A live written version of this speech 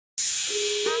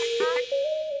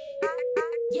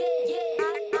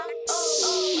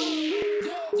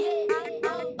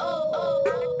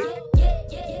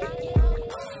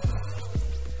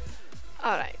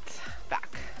Alright,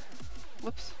 back.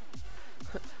 Whoops.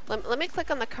 Let me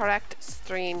click on the correct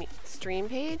stream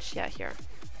page. Yeah, here.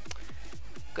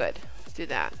 Good. Let's do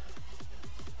that.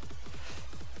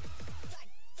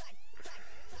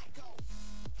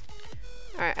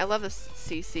 Alright, I love this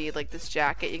CC, like this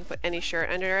jacket. You can put any shirt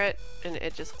under it, and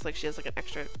it just looks like she has like an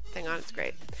extra thing on. It's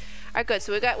great. Alright, good.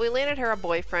 So we landed her a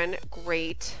boyfriend.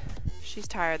 Great. She's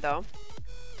tired though.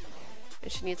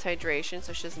 And she needs hydration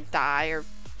so she doesn't die or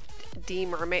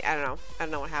de-mermaid. I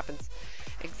don't know what happens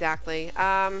exactly.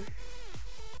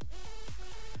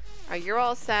 You're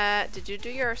all set. Did you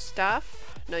do your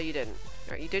stuff? No, you didn't.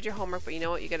 Alright, you did your homework, but you know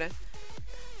what? You gotta...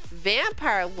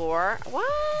 Vampire lore?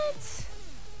 What?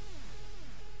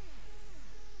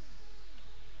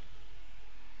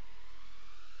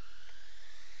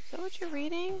 Is that what you're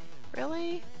reading?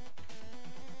 Really?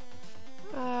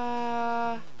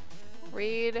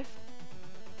 Read.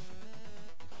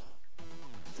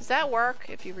 Does that work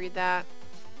if you read that?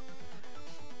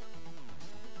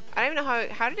 I don't even know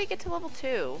how did he get to level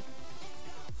 2?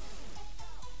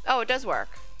 Oh, it does work.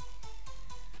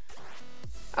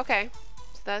 Okay.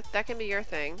 So that can be your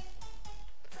thing.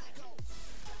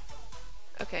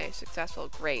 Okay, successful.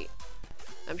 Great.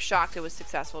 I'm shocked it was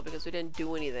successful because we didn't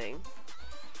do anything.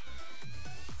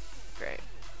 Great.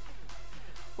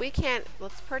 We can't...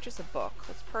 Let's purchase a book.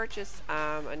 Let's purchase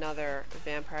another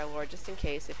vampire lore just in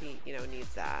case if he, you know,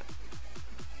 needs that.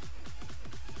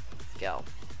 Skill.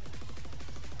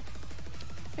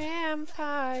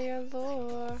 Vampire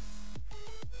lore.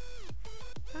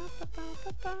 Ba, ba, ba,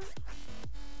 ba, ba.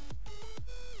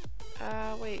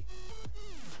 Wait.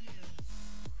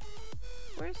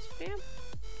 Where's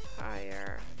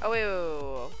vampire? Oh, wait.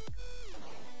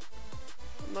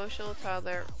 Emotional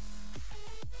toddler.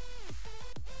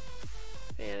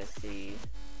 Fantasy.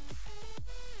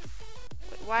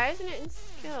 Wait, why isn't it in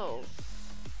skills?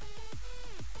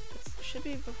 It should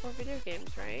be before video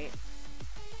games, right?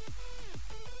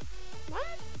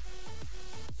 What?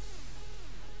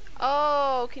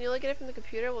 Oh, can you only get it from the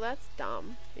computer? Well, that's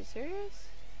dumb. Are you serious?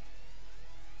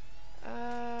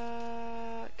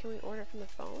 Can we order it from the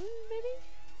phone, maybe?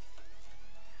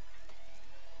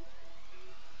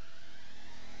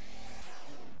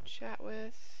 Chat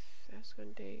with, ask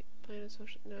on date, plan a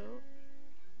social, no.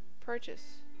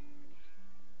 Purchase.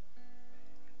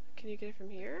 Can you get it from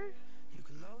here?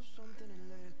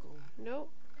 Nope.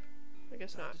 I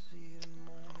guess not.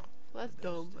 Well, that's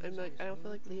dumb. I'm like, I don't feel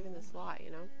like leaving this lot,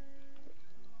 you know?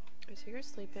 Alright, so you're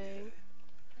sleeping.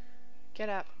 Get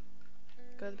up.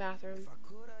 Go to the bathroom. Did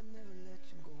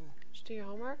you do your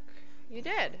homework? You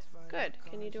did. Good.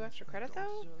 Can you do extra credit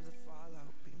though?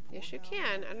 Yes, you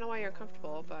can. I don't know why you're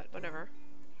uncomfortable, but whatever.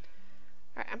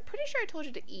 Alright, I'm pretty sure I told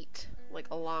you to eat like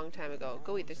a long time ago.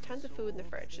 Go eat. There's tons of food in the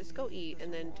fridge. Just go eat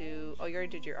and then do... Oh, you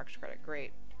already did your extra credit.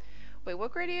 Great. Wait,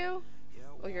 what grade are you?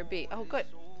 Oh, you're a B. Oh, good.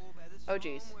 Oh,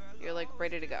 geez. You're like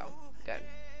ready to go. Good.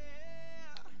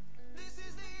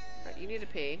 Alright, you need to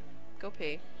pee. Go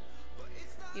pee.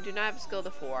 You do not have a skill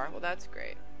to 4. Well, that's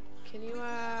great. Can you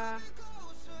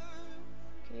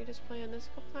just play on this a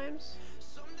couple times?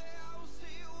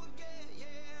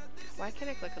 Why can't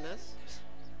I click on this?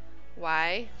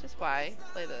 Why? Just why?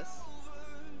 Play this.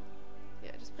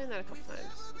 Yeah, just play that a couple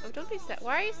times. Oh, don't be sad.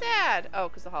 Why are you sad? Oh,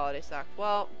 because the holiday sucked.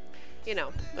 Well, you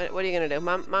know, what are you gonna do?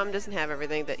 Mom doesn't have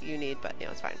everything that you need, but you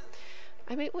know, it's fine.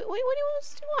 I mean, what do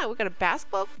you want? We've got a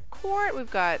basketball court. We've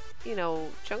got, you know,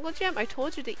 jungle gym. I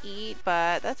told you to eat,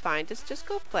 but that's fine. Just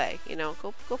go play. You know,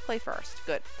 go play first.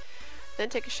 Good. Then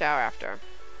take a shower after.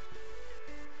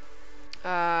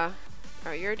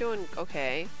 Alright, you're doing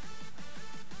okay.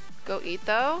 Go eat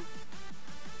though.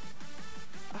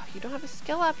 Oh, you don't have a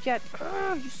skill up yet.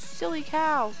 Oh, you silly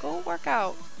cow. Go work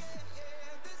out.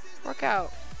 Work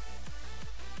out.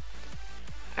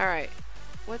 Alright.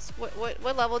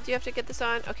 What level do you have to get this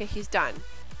on? Okay, he's done.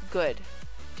 Good.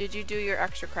 Did you do your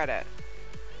extra credit?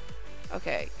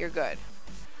 Okay, you're good.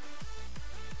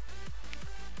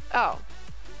 Oh.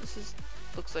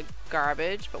 Looks like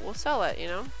garbage, but we'll sell it, you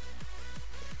know?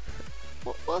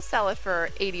 We'll sell it for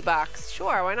 80 bucks.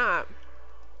 Sure, why not?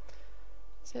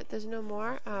 Is it, there's no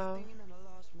more? Oh.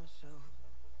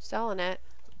 Selling it.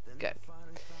 Good.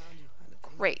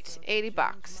 Great. 80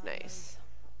 bucks. Nice.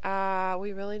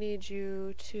 We really need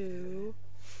you to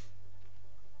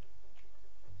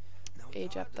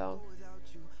age up though.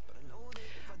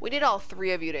 We need all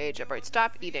 3 of you to age up. Right,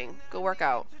 stop eating. Go work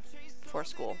out before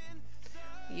school.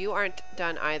 You aren't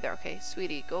done either. Okay,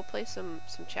 sweetie, go play some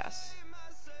chess.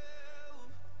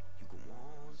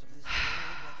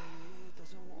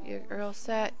 You're all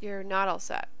set. You're not all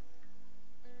set.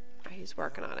 He's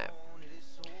working on it.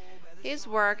 He's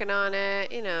working on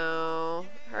it, you know.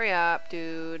 Hurry up,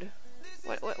 dude.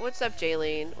 What's up,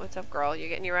 Jaylene? What's up, girl? You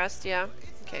getting your rest, yeah?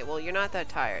 Okay, well, you're not that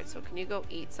tired, so can you go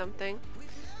eat something?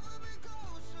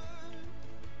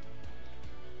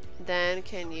 Then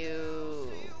can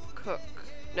you cook?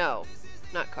 No,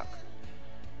 not cook.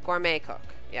 Gourmet cook,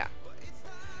 yeah.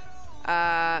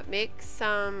 Make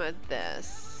some of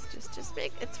this. Just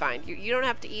make, it's fine. You don't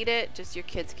have to eat it, just your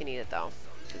kids can eat it, though.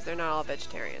 Because they're not all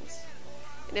vegetarians.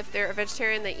 And if they're a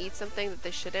vegetarian, they eat something that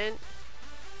they shouldn't,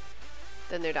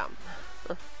 then they're dumb.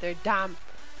 They're dumb.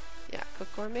 Yeah, cook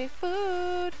gourmet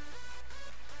food.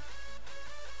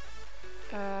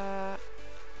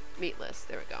 Meatless.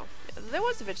 There we go. Yeah, there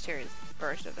was a vegetarian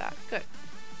version of that. Good.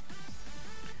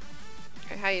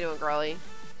 Okay, how you doing, girlie?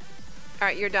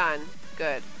 Alright, you're done.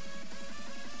 Good.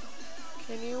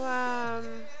 Can you,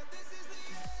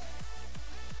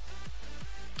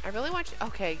 I really want you...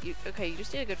 Okay, you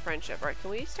just need a good friendship, right?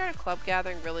 Can we start a club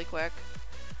gathering really quick?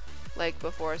 Like,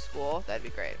 before school? That'd be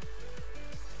great.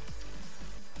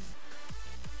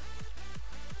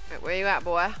 Alright, where you at,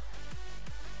 boy?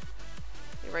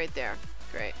 You're right there.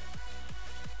 Great.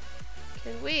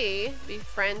 Can we be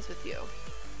friends with you?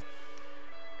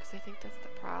 Because I think that's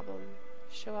the problem.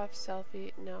 Show off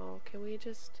selfie? No. Can we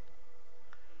just...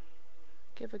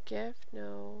 give a gift?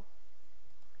 No.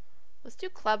 Let's do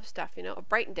club stuff, you know? A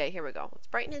brighten day. Here we go. Let's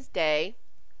brighten his day.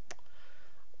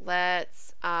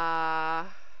 Let's,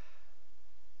 compliment?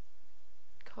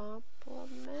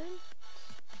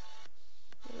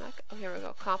 Oh, here we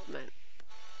go. Compliment.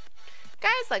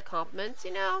 Guys like compliments,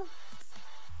 you know?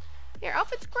 Your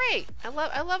outfit's great. I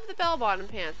love the bell-bottom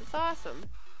pants. It's awesome.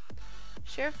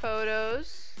 Share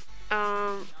photos.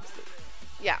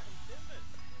 Yeah.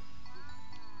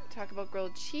 Talk about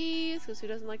grilled cheese, because who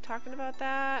doesn't like talking about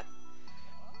that?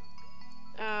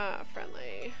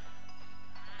 Friendly.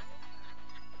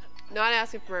 Not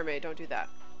asking for mermaid, don't do that.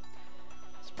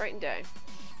 It's brighten day.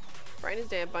 Brighten his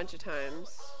day a bunch of times.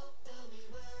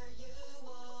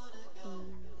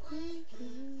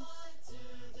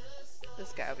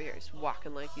 This guy over here is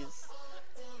walking like he's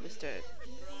Mr.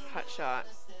 Hotshot.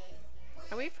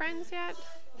 Are we friends yet?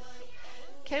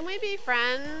 Can we be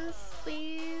friends,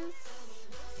 please?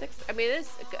 I mean,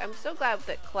 I'm so glad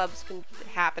that clubs can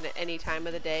happen at any time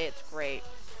of the day. It's great.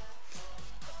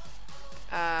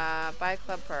 Buy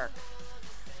club perk.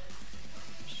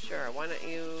 Sure, why don't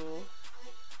you...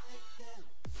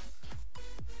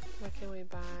 What can we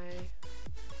buy?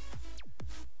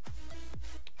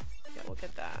 Yeah, we'll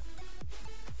get that.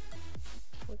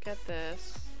 We'll get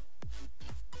this.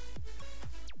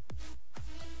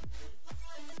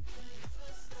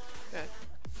 Good.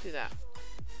 Do that.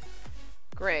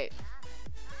 Great.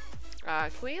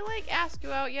 Can we, like, ask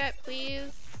you out yet,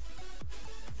 please?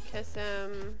 Kiss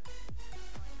him.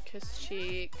 Kiss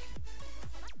cheek.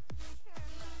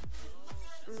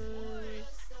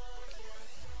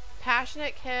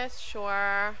 Passionate kiss,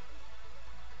 sure.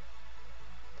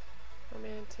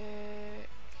 Romantic.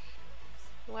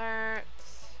 Flirt.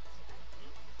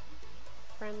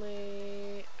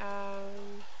 Friendly.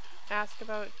 Ask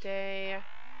about day.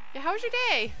 Yeah, how was your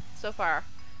day so far?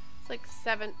 It's like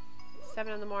 7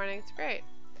 in the morning. It's great.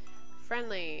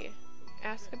 Friendly.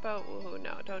 Ask about woohoo.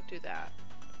 No, don't do that.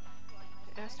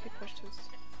 Ask me questions.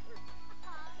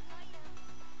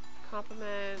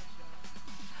 Compliment.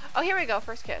 Oh, here we go.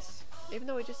 First kiss. Even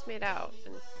though we just made out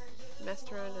and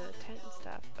messed around in a tent and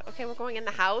stuff. But okay, we're going in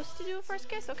the house to do a first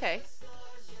kiss? Okay.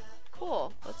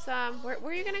 Cool. Let's, where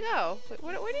are you gonna go?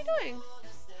 What are you doing?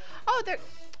 Oh, they're...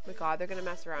 Oh my god, they're gonna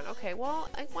mess around. Okay, well,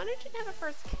 I wanted you to have a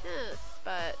first kiss,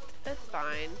 but that's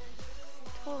fine.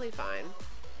 Totally fine.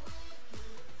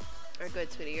 Alright,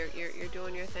 good, sweetie. You're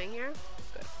doing your thing here?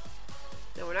 Good.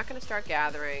 No, we're not gonna start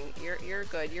gathering. You're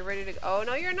good. You're ready to go. Oh,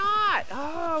 no, you're not!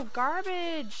 Oh,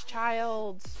 garbage,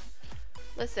 child.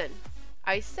 Listen,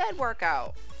 I said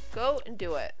workout. Go and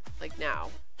do it. Like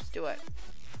now. Just do it.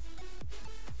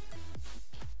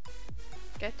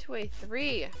 Get to a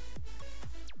 3.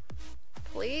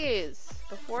 Please.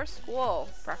 Before school,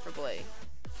 preferably.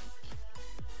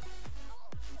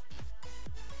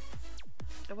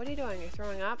 And what are you doing? You're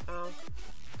throwing up? Oh.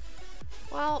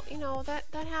 Well, you know, that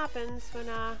happens when,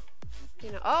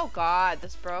 you know... Oh, God,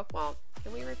 this broke. Well,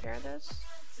 can we repair this?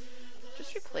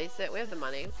 Just replace it. We have the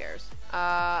money. Who cares?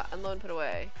 Unload and put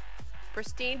away.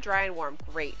 Pristine, dry, and warm.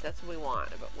 Great. That's what we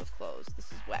want with clothes. This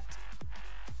is wet.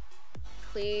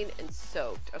 Clean and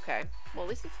soaked. Okay. Well, at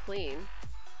least it's clean.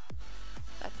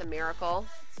 That's a miracle.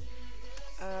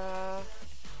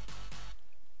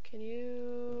 Can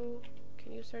you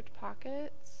search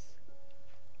pockets?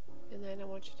 And then I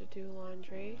want you to do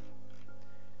laundry.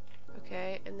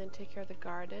 Okay, and then take care of the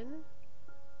garden.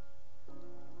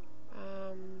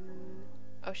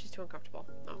 Oh, she's too uncomfortable.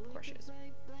 Oh, of course she is.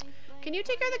 Can you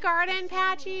take care of the garden,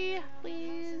 Patchy?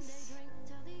 Please?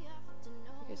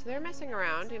 Okay, so they're messing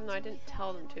around, even though I didn't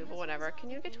tell them to, but whatever.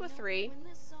 Can you get to a 3?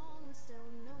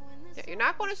 Yeah, you're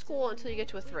not going to school until you get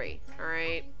to a 3,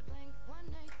 alright?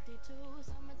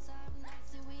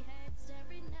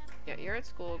 Yeah, you're at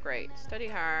school, great. Study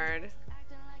hard.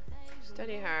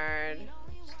 Study hard.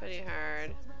 Study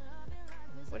hard.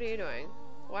 What are you doing?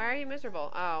 Why are you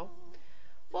miserable? Oh.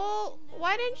 Well,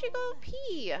 why didn't you go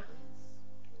pee? Oh,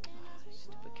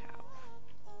 stupid cow.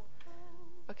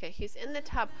 Okay, he's in the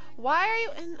tub. Why are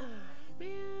you in... Oh,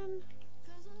 man.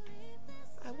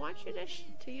 I want you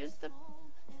to use the...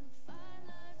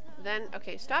 Then,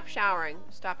 okay, stop showering.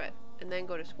 Stop it. And then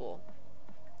go to school.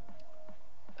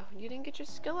 Oh, you didn't get your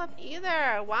skill up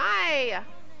either. Why?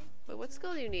 Wait, what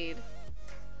skill do you need?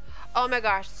 Oh my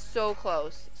gosh, so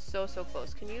close. So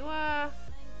close. Can you,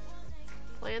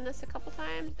 plan this a couple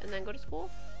times and then go to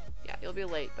school? Yeah, you'll be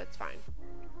late, but it's fine.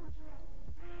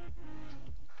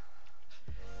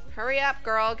 Hurry up,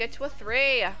 girl. Get to a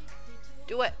 3.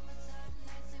 Do it.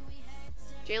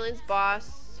 Jalen's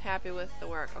boss happy with the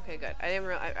work. Okay, good.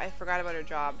 I forgot about her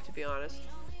job, to be honest.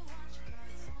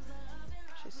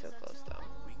 She's so close, though.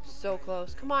 So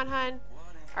close. Come on, hun.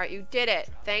 Alright, you did it.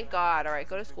 Thank God. Alright,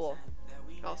 go to school.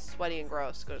 All sweaty and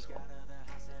gross. Go to school.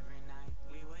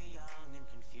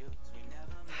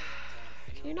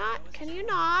 Can you not? Can you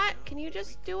not? Can you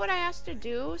just do what I asked to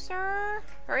do, sir?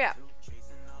 Hurry up.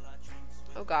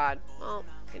 Oh God. Well,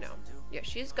 you know. Yeah,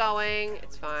 she's going.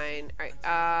 It's fine. Alright,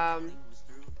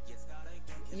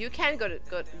 you can go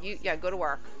to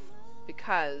work.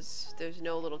 Because there's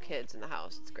no little kids in the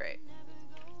house. It's great.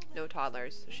 No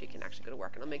toddlers, so she can actually go to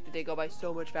work and it'll make the day go by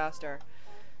so much faster.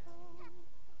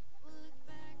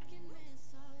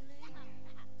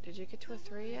 Did you get to a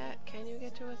 3 yet? Can you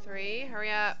get to a 3? Hurry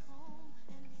up.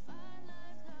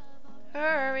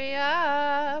 Hurry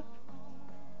up.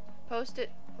 Post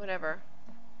it. Whatever.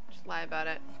 Just lie about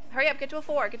it. Hurry up. Get to a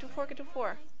 4. Get to a 4. Get to a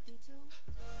 4.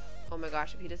 Oh my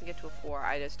gosh. If he doesn't get to a 4,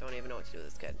 I just don't even know what to do with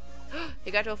this kid.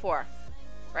 He got to a 4.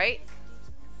 Right?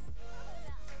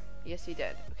 Yes, he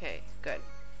did. Okay. Good.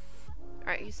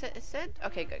 Alright. It said?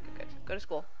 Okay. Good. Go to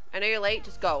school. I know you're late.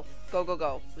 Just go.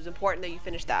 Go. It was important that you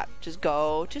finish that. Just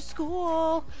go to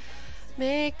school.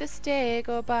 Make this day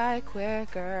go by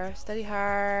quicker. Study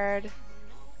hard.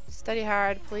 Study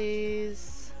hard,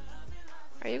 please.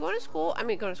 Are you going to school? I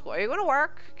mean, go to school. Are you going to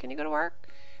work? Can you go to work?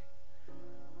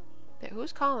 Hey,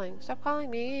 who's calling? Stop calling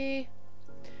me.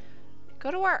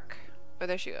 Go to work. Oh,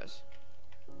 there she goes.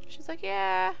 She's like,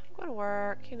 yeah, go to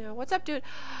work. You know, what's up, dude?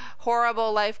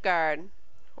 Horrible lifeguard.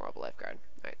 Horrible lifeguard.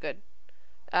 All right, good.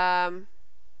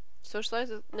 Socialize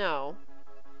with... No.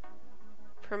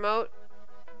 Promote...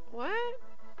 What?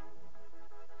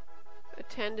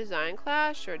 Attend design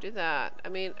class? Sure, do that. I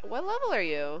mean, what level are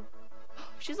you?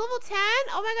 She's level 10?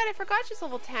 Oh my god, I forgot she's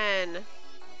level 10.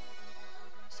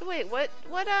 So wait, what,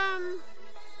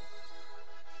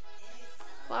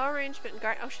 flower arrangement and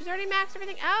garden. Oh, she's already maxed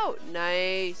everything out.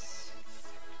 Nice.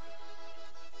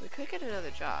 We could get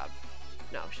another job.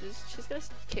 No, she's gonna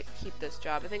keep this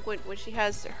job. I think when she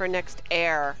has her next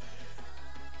heir,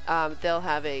 they'll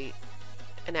have an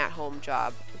at-home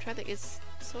job. I'm trying to think, is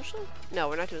social? No,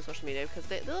 we're not doing social media because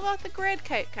they live off the grid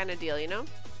kind of deal, you know?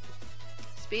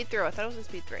 Speed through. I thought it was in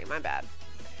speed 3. My bad.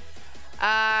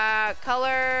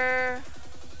 Color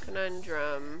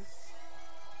conundrum.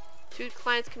 2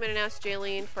 clients come in and ask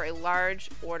Jaylene for a large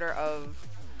order of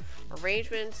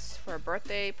arrangements for a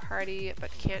birthday party,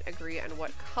 but can't agree on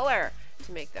what color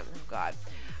to make them. Oh God.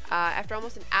 After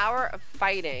almost an hour of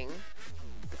fighting,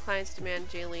 the clients demand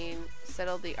Jaylene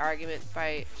settle the argument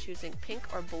by choosing pink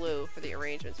or blue for the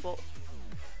arrangements. Well,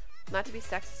 not to be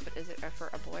sexist, but is it for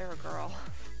a boy or a girl?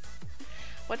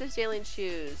 What does Jaylene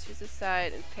choose? Choose a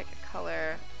side and pick a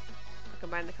color. Or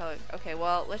combine the colors. Okay,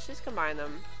 well, let's just combine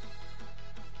them.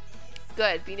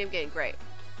 Good. B-name game. Great.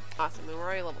 Awesome. And we're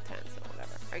already level 10, so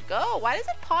whatever. Alright, go! Why does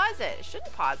it pause it? It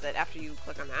shouldn't pause it after you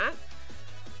click on that.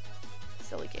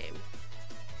 Silly game.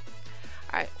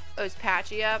 Alright. Oh, is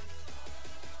Patchy up?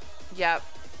 Yep.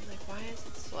 I'm like, why is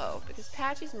it slow? Because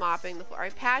Patchy's mopping the floor.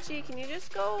 Alright, Patchy, can you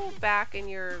just go back in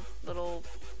your little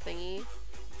thingy?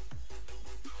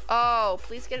 Oh,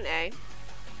 please get an A.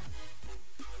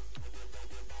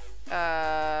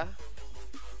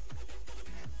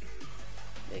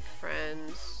 Make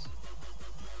friends.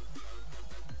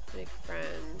 Make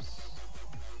friends.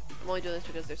 I'm only doing this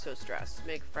because they're so stressed.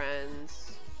 Make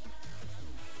friends.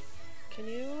 Can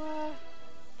you,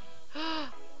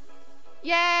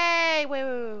 Yay!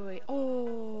 Wait.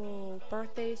 Oh,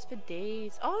 birthdays for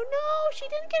days. Oh no, she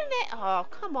didn't get an A. Oh,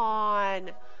 come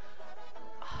on.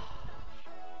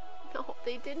 No,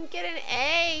 they didn't get an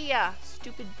A.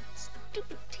 Stupid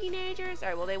teenagers. All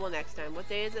right, well, they will next time. What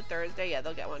day is it? Thursday? Yeah,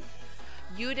 they'll get one.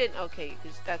 You didn't. Okay,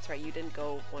 that's right. You didn't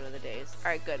go one of the days.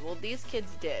 All right, good. Well, these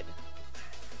kids did.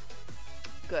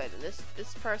 Good. And this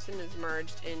person is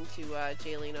merged into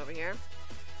Jaylene over here.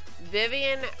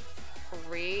 Vivian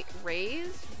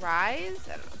Rise? I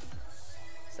don't know.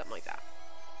 Something like that.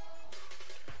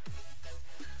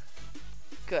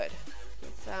 Good.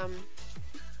 Let's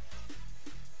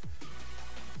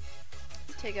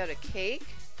take out a cake.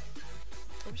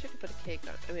 I wish I could put a cake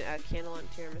on. I mean, a candle on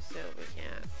tiramisu. We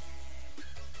can't.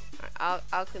 Alright,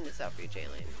 I'll clean this out for you,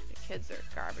 Jaylene. The kids are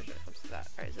garbage when it comes to that.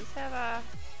 Alright, does this have a...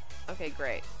 Okay,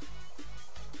 great.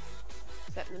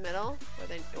 Is that in the middle?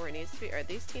 Where it needs to be? Alright,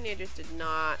 these teenagers did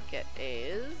not get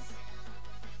A's.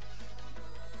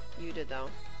 You did, though.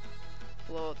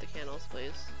 Blow out the candles,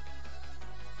 please.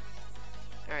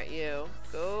 Alright, you.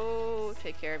 Go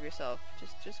take care of yourself.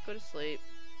 Just go to sleep.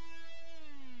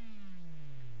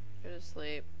 Go to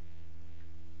sleep.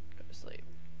 Go to sleep.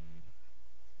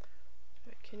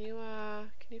 Alright, can you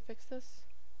fix this?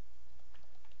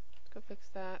 Let's go fix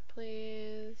that,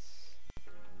 please.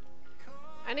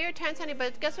 I know you're tense, honey,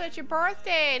 but guess what? It's your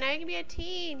birthday! Now you can be a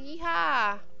teen!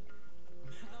 Yeehaw!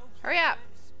 Hurry up!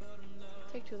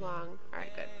 Take too long.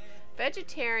 Alright, good.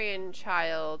 Vegetarian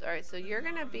child. Alright, so you're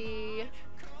gonna be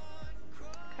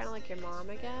kind of like your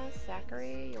mom, I guess.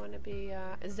 Zachary. You want to be,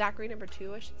 Zachary number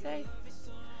 2, I should say.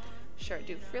 Sure,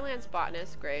 do freelance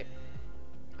botanist. Great.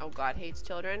 Oh god, hates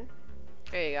children.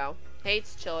 There you go.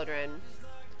 Hates children.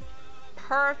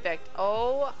 Perfect.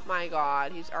 Oh my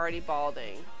god, he's already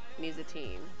balding. And he's a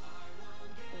teen.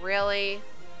 Really?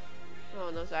 Oh,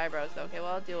 and those eyebrows. Okay,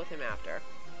 well, I'll deal with him after.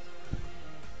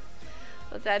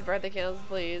 Let's add birthday candles,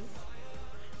 please.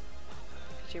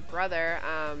 It's your brother,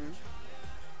 can't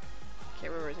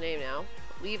remember his name now.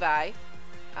 Levi,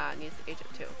 needs to age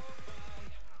up too.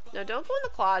 No, don't go in the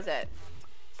closet.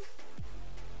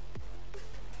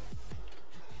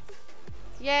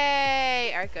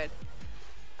 Yay! Alright, good.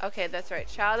 Okay, that's right.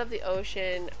 Child of the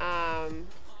ocean,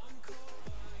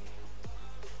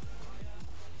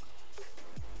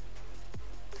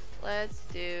 let's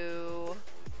do...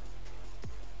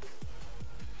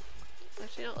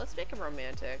 Actually, no, let's make him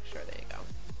romantic. Sure, there you go.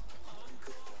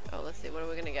 Oh, let's see. What are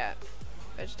we gonna get?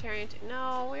 Vegetarian?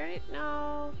 No, we already...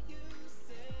 No.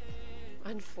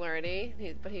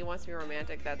 Unflirty. But he wants to be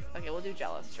romantic. That's... Okay, we'll do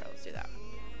jealous. Sure, let's do that.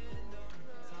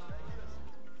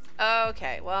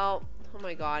 Okay, well... Oh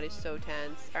my god, he's so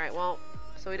tense. Alright, well...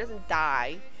 So he doesn't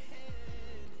die.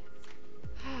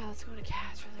 Let's go into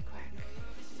cast really quick.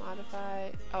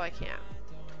 Modify... Oh, I can't.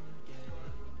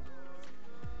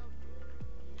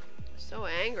 So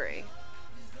angry.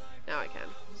 Now I can.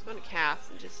 Let's go into cast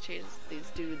and just change these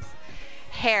dudes'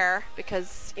 hair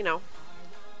because, you know,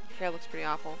 hair looks pretty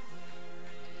awful.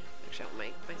 Actually, I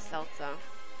want my salsa.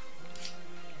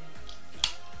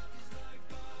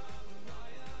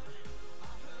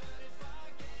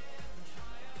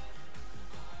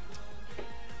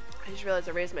 I just realized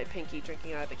I raised my pinky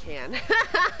drinking out of a can.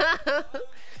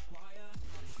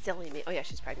 Silly me. Oh yeah,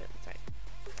 she's pregnant. That's right.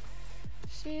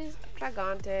 She's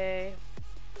Dragante.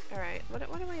 Alright, what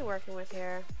am I working with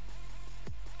here?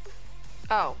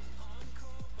 Oh.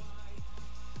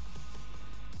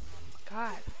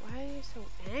 God, why are you so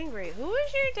angry? Who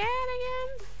is your dad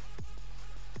again?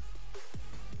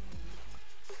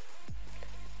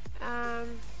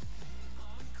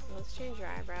 Let's change your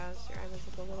eyebrows. Your eyebrows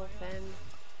look a little thin.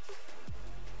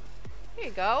 There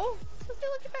you go. So you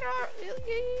look better.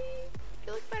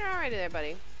 You look better already there,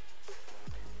 buddy.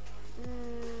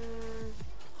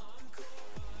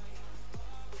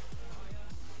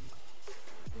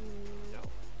 No.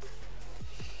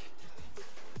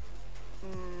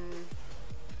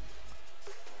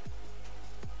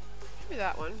 Maybe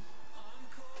that one.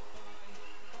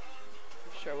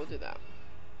 Sure, we'll do that.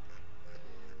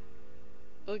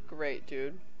 You look great,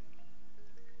 dude.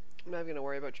 I'm not gonna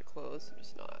worry about your clothes. I'm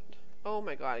just not. Oh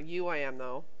my god, you I am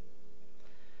though.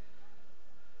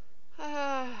 Your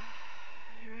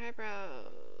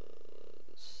eyebrows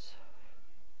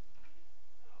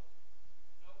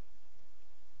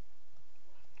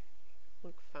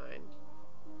look fine.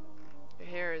 Your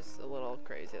hair is a little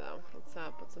crazy though. Let's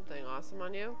put something awesome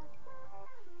on you.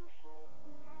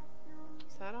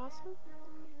 Is that awesome?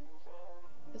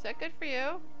 Is that good for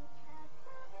you?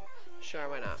 Sure,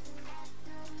 why not?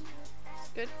 It's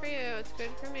good for you, it's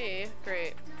good for me.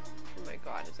 Great. Oh my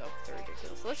god, his outfits are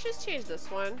ridiculous. Let's just change this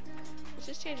one. Let's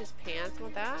just change his pants.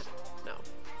 Want that? No.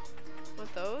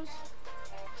 Want those?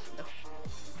 No.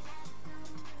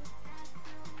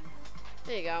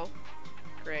 There you go.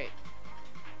 Great.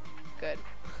 Good.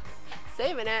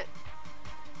 Saving it.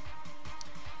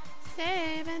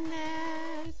 Saving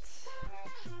it.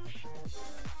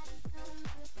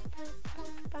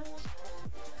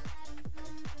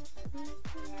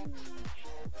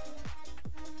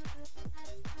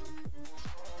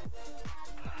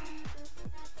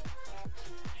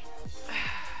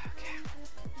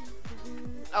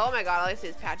 Oh my god, all I see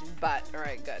is Patch's butt.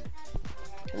 Alright, good.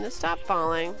 Can this stop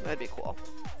falling? That'd be cool.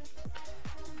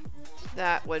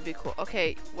 That would be cool.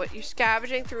 Okay, what, you're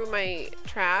scavenging through my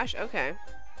trash? Okay.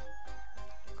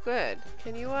 Good.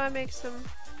 Can you make some...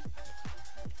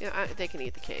 You know, they can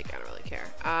eat the cake. I don't really care.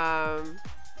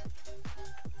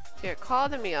 Here, call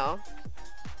the meal.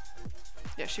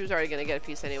 Yeah, she was already gonna get a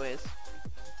piece anyways.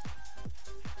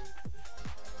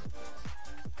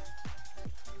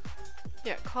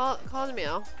 Yeah, call the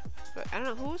meal. But I don't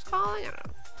know who was calling. I don't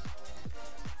know.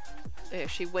 Yeah,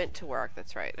 she went to work.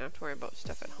 That's right. I don't have to worry about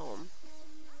stuff at home.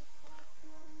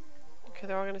 Okay,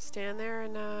 they're all gonna stand there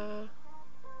and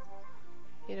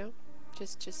you know,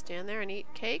 just stand there and eat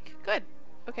cake. Good.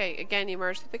 Okay, again, you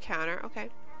merged through the counter. Okay.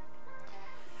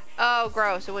 Oh,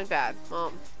 gross. It went bad.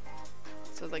 Well,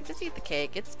 so I was like, just eat the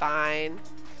cake. It's fine.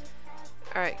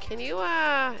 All right. Can you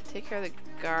take care of the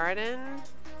garden?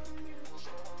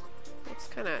 It's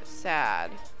kind of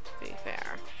sad, to be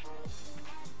fair.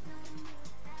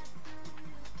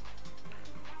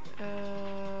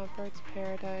 Bird's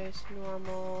Paradise,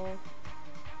 normal.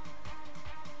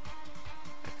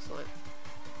 Excellent.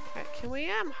 Alright, can we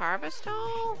harvest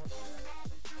all?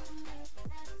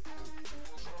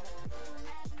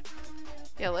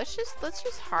 Yeah, let's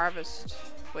just harvest.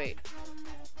 Wait.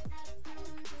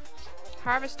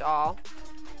 Harvest all.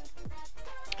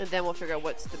 And then we'll figure out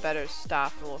what's the better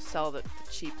stuff and we'll sell the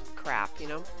cheap crap, you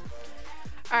know?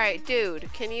 Alright,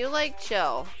 dude, can you like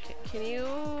chill? Can you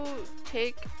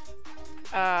take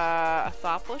a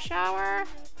thoughtful shower?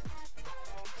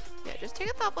 Yeah, just take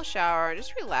a thoughtful shower.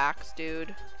 Just relax,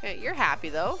 dude. Okay, you're happy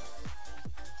though.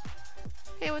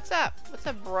 Hey, what's up? What's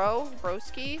up, bro?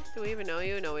 Broski? Do we even know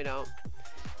you? No, we don't.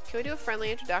 Can we do a friendly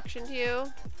introduction to you?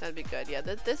 That'd be good. Yeah,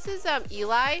 this is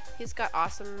Eli. He's got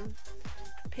awesome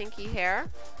pinky hair.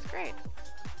 It's great.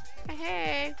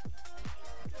 Hey.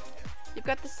 You've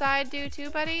got the side dude too,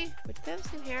 buddy? Wait, do they have the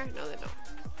same hair? No, they don't.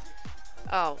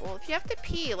 Oh, well, if you have to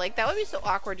pee, like, that would be so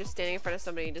awkward just standing in front of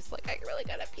somebody and just like, I really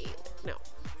gotta pee. No.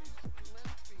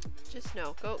 Just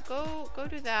no. Go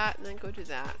do that and then go do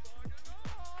that.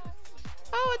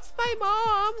 Oh, it's my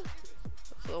mom.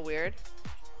 That's a little weird.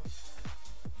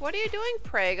 What are you doing,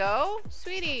 Prego?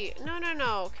 Sweetie,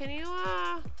 no. Can you,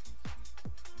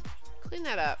 clean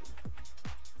that up?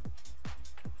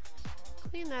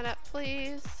 Clean that up,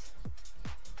 please.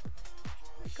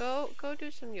 Go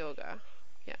do some yoga.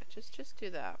 Yeah, just do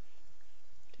that.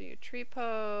 Do your tree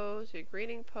pose, your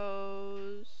greeting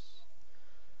pose.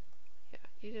 Yeah,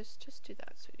 you just do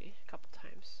that, sweetie, a couple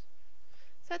times.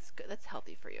 So that's good. That's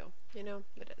healthy for you. You know,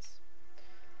 it is.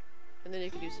 And then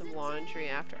you can do some laundry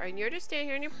after. And you're just staying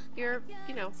here in your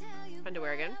you know,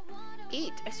 underwear again.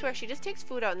 Eat. I swear, she just takes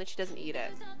food out and then she doesn't eat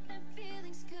it.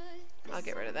 I'll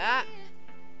get rid of that.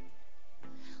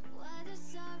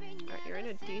 Alright, you're in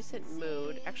a decent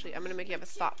mood. Actually, I'm gonna make you have a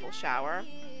thoughtful shower.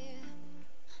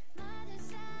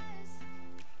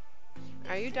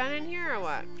 Are you done in here or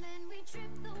what?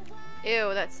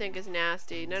 Ew, that sink is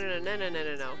nasty. No.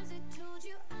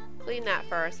 Clean that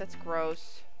first. That's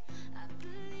gross.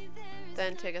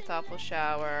 Then take a thoughtful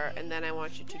shower, and then I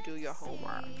want you to do your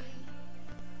homework.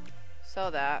 So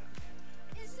that.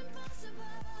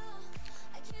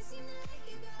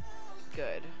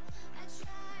 Good.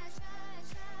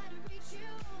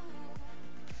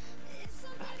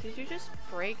 Did you just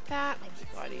break that? Oh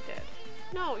my god, you did.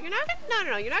 No, you're not gonna,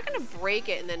 no, you're not gonna break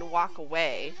it and then walk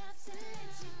away.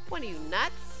 What are you,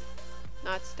 nuts?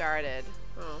 Not started.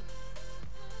 Oh.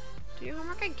 Do your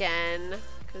homework again,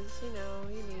 because, you know,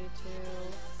 you need to.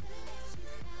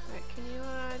 Alright, can you,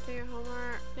 do your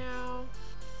homework now?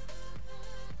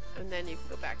 And then you can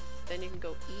go back, then you can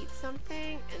go eat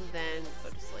something, and then go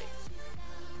to sleep.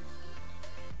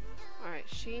 Alright,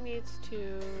 she needs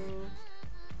to...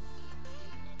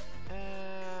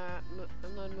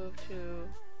 unload, move to...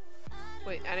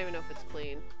 Wait, I don't even know if it's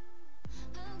clean.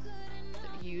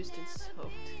 Used and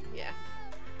soaked. Yeah.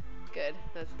 Good.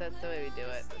 That's the way we do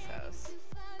it, this house.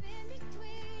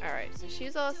 Alright, so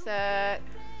she's all set.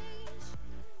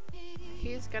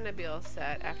 He's gonna be all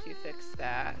set after you fix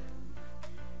that.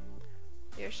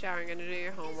 You're showering, gonna do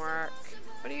your homework.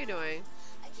 What are you doing?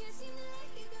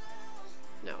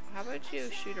 No, how about you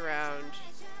shoot around?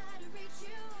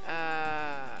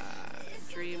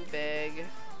 Dream big.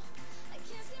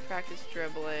 Practice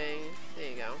dribbling. There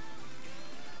you go.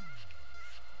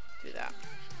 Do that.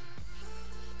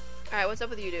 Alright, what's up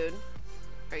with you, dude?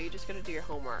 Are you just gonna do your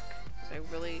homework? Because I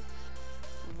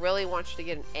really want you to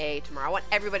get an A tomorrow. I want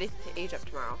everybody to age up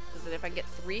tomorrow. Because then if I get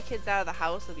 3 kids out of the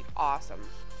house, it'll be awesome.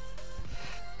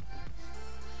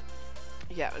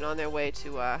 Yeah, and on their way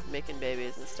to making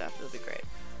babies and stuff. It'll be great.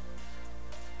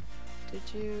 Did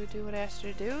you do what I asked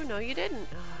you to do? No, you didn't.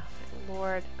 Oh, my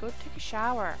Lord. Go take a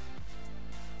shower.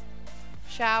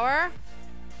 Shower,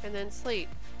 and then sleep.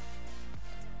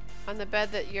 On the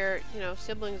bed that your,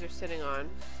 siblings are sitting on.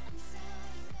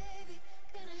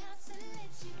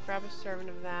 Grab a serving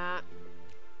of that.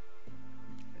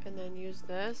 And then use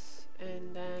this.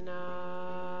 And then,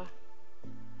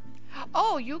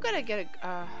 oh, you gotta get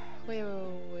a, wait.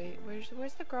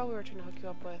 Where's the girl we were trying to hook you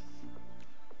up with?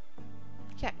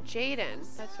 Yeah, Jaden.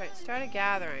 That's right. Start a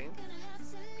gathering.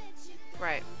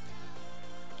 Right.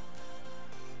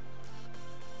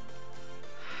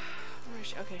 Where is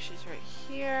she? Okay, she's right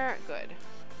here. Good.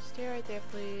 Stay right there,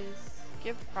 please.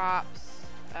 Give props.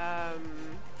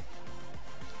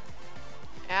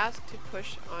 Ask to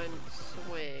push on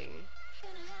swing.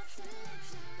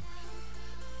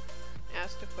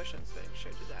 Ask to push on swing.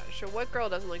 Sure, do that. Sure, what girl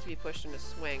doesn't like to be pushed in a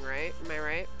swing, right? Am I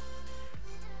right?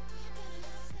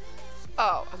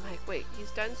 Oh, I'm like, wait,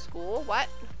 he's done school? What?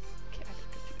 Okay, I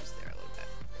got confused there a little bit.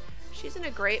 She's in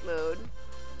a great mood.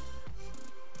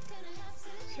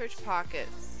 Search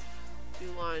pockets. Do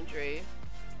laundry.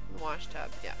 Wash tub.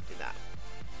 Yeah, do that.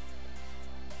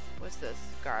 What's this?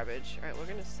 Garbage. Alright, we're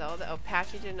gonna sell that. Oh,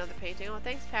 Patchy did another painting. Oh,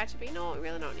 thanks, Patchy. But you know what? We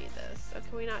really don't need this. Oh,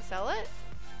 can we not sell it?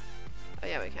 Oh,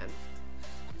 yeah, we can.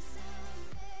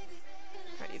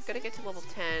 Alright, you've got to get to level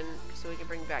 10 so we can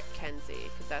bring back Kenzie,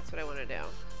 because that's what I want to do.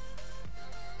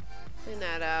 Clean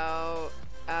that out.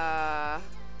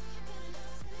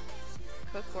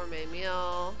 Cook gourmet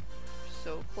meal.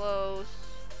 So close.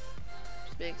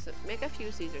 Just make a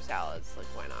few Caesar salads. Like,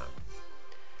 why not?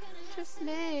 Just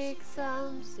make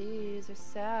some Caesar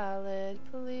salad,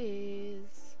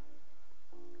 please.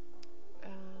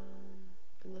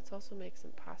 And let's also make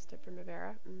some pasta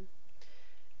primavera.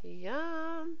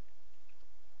 Yum.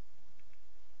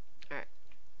 Alright.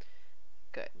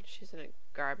 Good. She's in a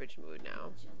garbage mood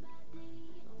now.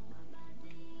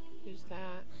 Use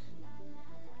that.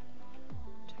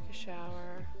 Take a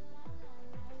shower.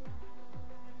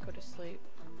 Go to sleep.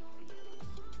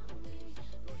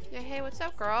 Yeah, hey, what's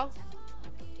up, girl?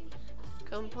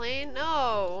 Complain?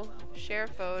 No. Share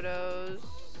photos.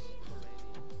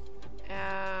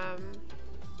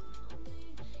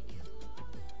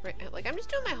 Right, like, I'm just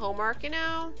doing my homework, you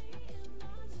know?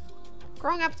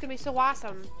 Growing up's gonna be so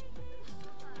awesome.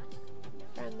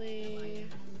 Friendly.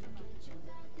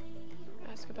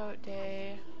 Ask about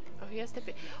day. Oh, he has to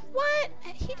be. What?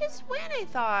 He just went, I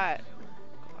thought.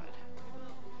 God.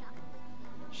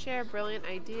 Share brilliant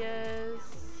ideas.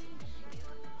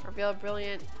 Reveal a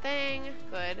brilliant thing.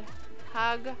 Good.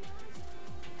 Hug.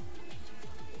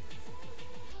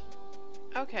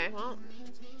 Okay, well.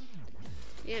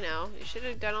 You know, you should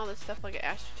have done all this stuff like I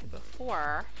asked you to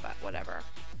before, but whatever.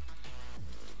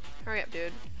 Hurry up,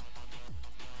 dude.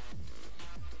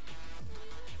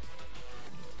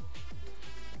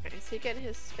 Okay, is he getting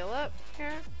his skill up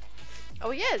here?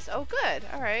 Oh, he is. Oh, good.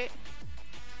 Alright.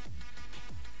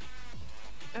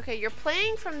 Okay, you're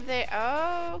playing from there.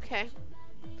 Oh, okay.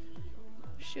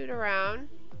 Shoot around.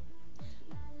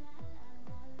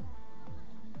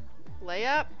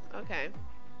 Layup? Okay.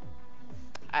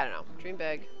 I don't know. Dream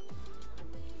big.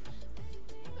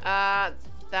 That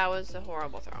was a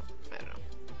horrible throw. I don't know.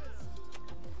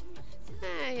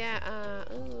 Yeah,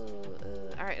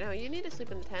 alright, no, you need to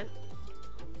sleep in the tent.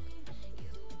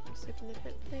 Sleep in the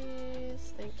tent,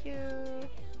 please. Thank you.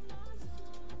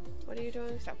 What are you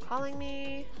doing? Stop calling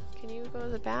me. Can you go to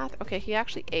the bath? Okay, he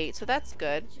actually ate, so that's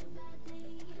good.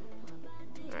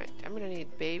 Alright, I'm gonna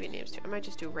need baby names too. I might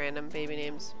just do random baby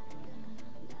names.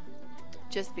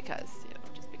 Just because, you know,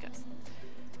 just because.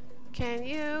 Can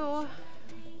you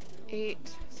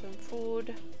eat some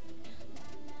food?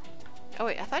 Oh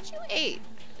wait, I thought you ate.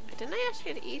 Didn't I ask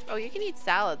you to eat? Oh, you can eat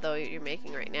salad though you're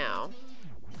making right now.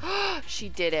 She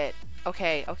did it.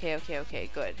 Okay,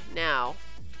 good. Now,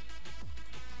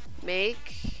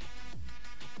 make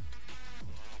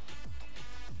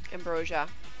Ambrosia.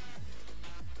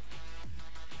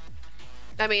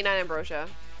 I mean, not Ambrosia.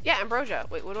 Yeah, Ambrosia.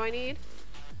 Wait, what do I need?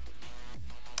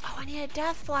 Oh, I need a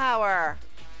death flower.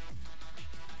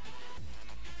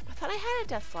 I thought I had a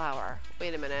death flower.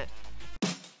 Wait a minute.